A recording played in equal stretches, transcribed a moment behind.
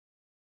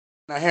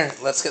Now here,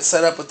 let's get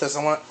set up with this.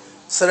 I want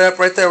set it up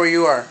right there where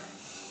you are.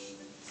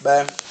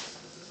 Babe.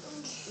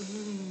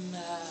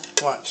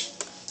 Watch.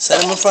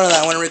 Set him in front of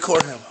that. I want to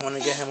record him. I want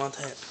to get him on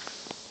tape.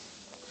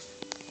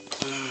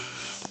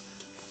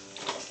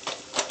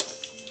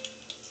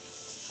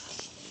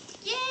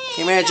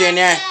 Come here,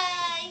 Junior.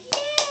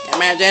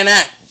 Come here,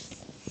 Junior.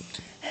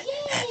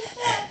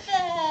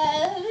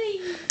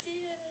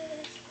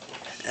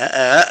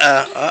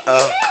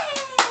 Uh-oh.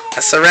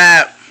 That's a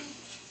wrap.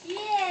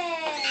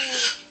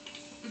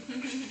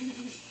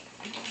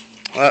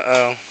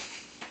 Uh-oh.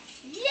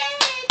 Yay,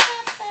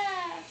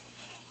 Papa!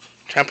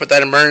 Try and put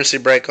that emergency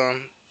brake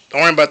on.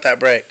 Don't worry about that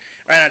brake.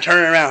 All right, now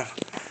turn it around.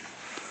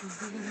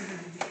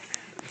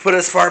 Put it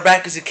as far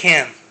back as you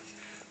can.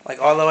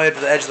 Like all the way to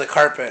the edge of the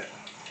carpet.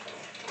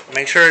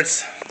 Make sure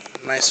it's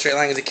a nice straight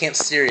line because you can't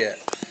steer yet.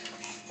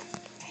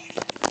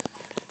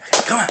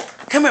 Okay, come on.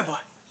 Come here, boy.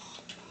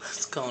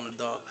 Let's call him a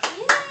dog.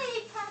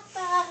 Yay,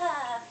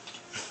 Papa!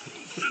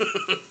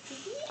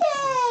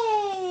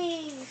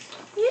 Yay!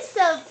 You're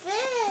so big!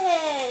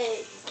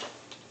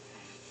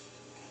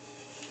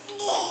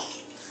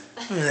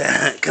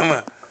 Come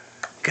on.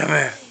 Come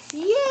here.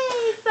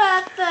 Yay,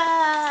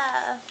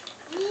 Papa!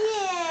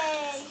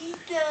 Yay! You're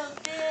so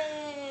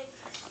big!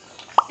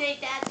 Say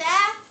Dada?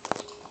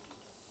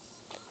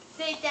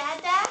 Say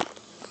Dada?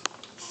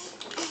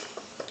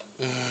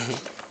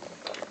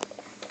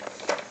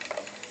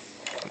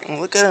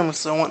 Look at him,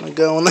 still wanting to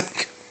go in there.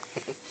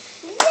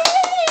 Yay,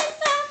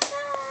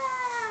 Papa!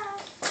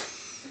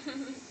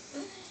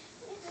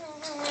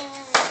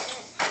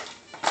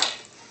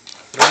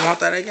 Don't want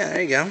that again.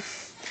 There you go.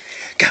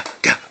 Go,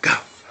 go, go.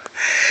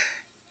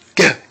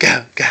 Go,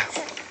 go, go.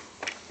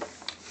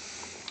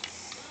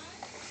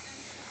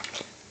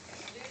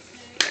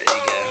 There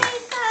you go. Yay,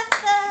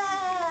 Papa!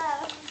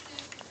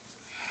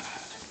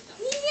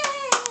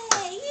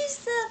 Yay! You're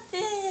so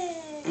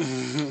big!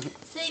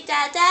 Say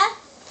Dada?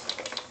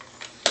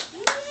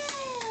 Yay!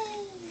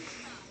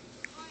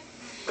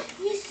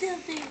 You're so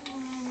big!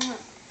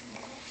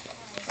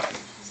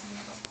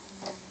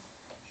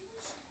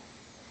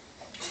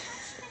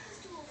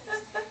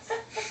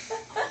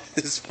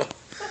 It's fun.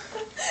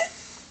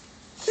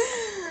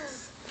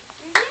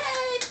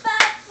 Yay,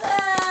 Papa!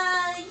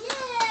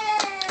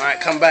 Yay! Alright,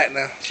 come back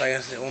now so I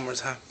can see it one more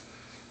time.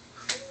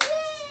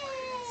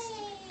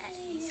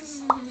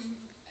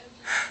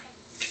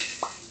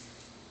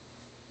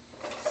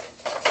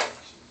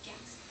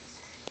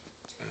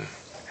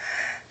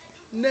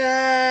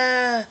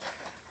 Nah.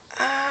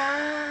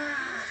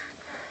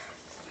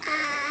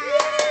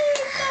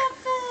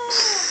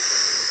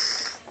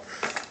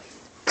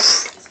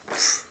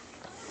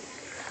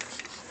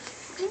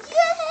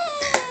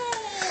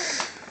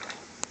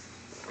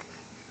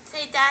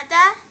 Say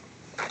Dada.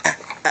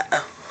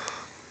 Uh-oh.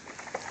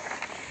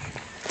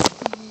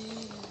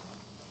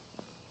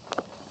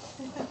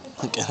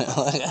 Look at it,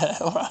 look at it.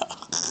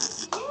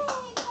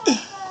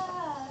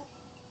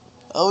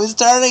 Oh, he's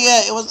turning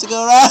it. He wants to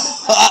go around.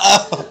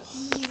 Uh-oh.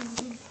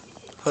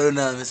 Put him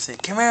down. Let's see.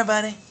 Come here,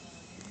 buddy.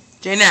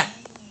 Jaina.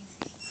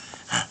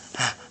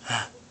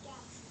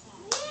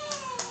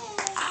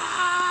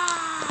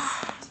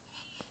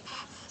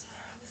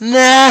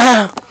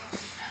 No.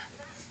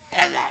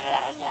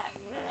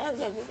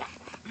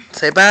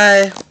 Say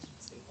bye.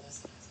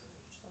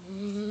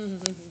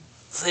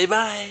 Say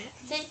bye.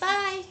 Say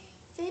bye.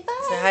 Say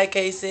bye. Say hi,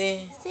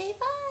 Casey. Say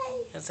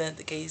bye. And say it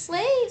to Casey. Wave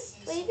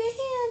your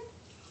hand.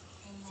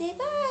 Say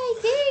bye.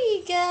 There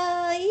you go.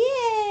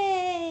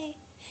 Yay.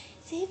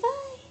 Say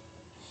bye.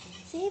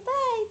 Say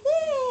bye.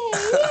 There.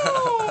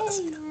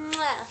 Yay.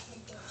 Mwah.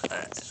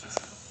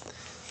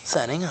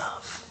 Signing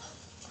off.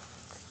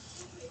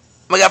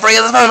 Oh my God,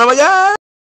 forget the phone. Oh my God.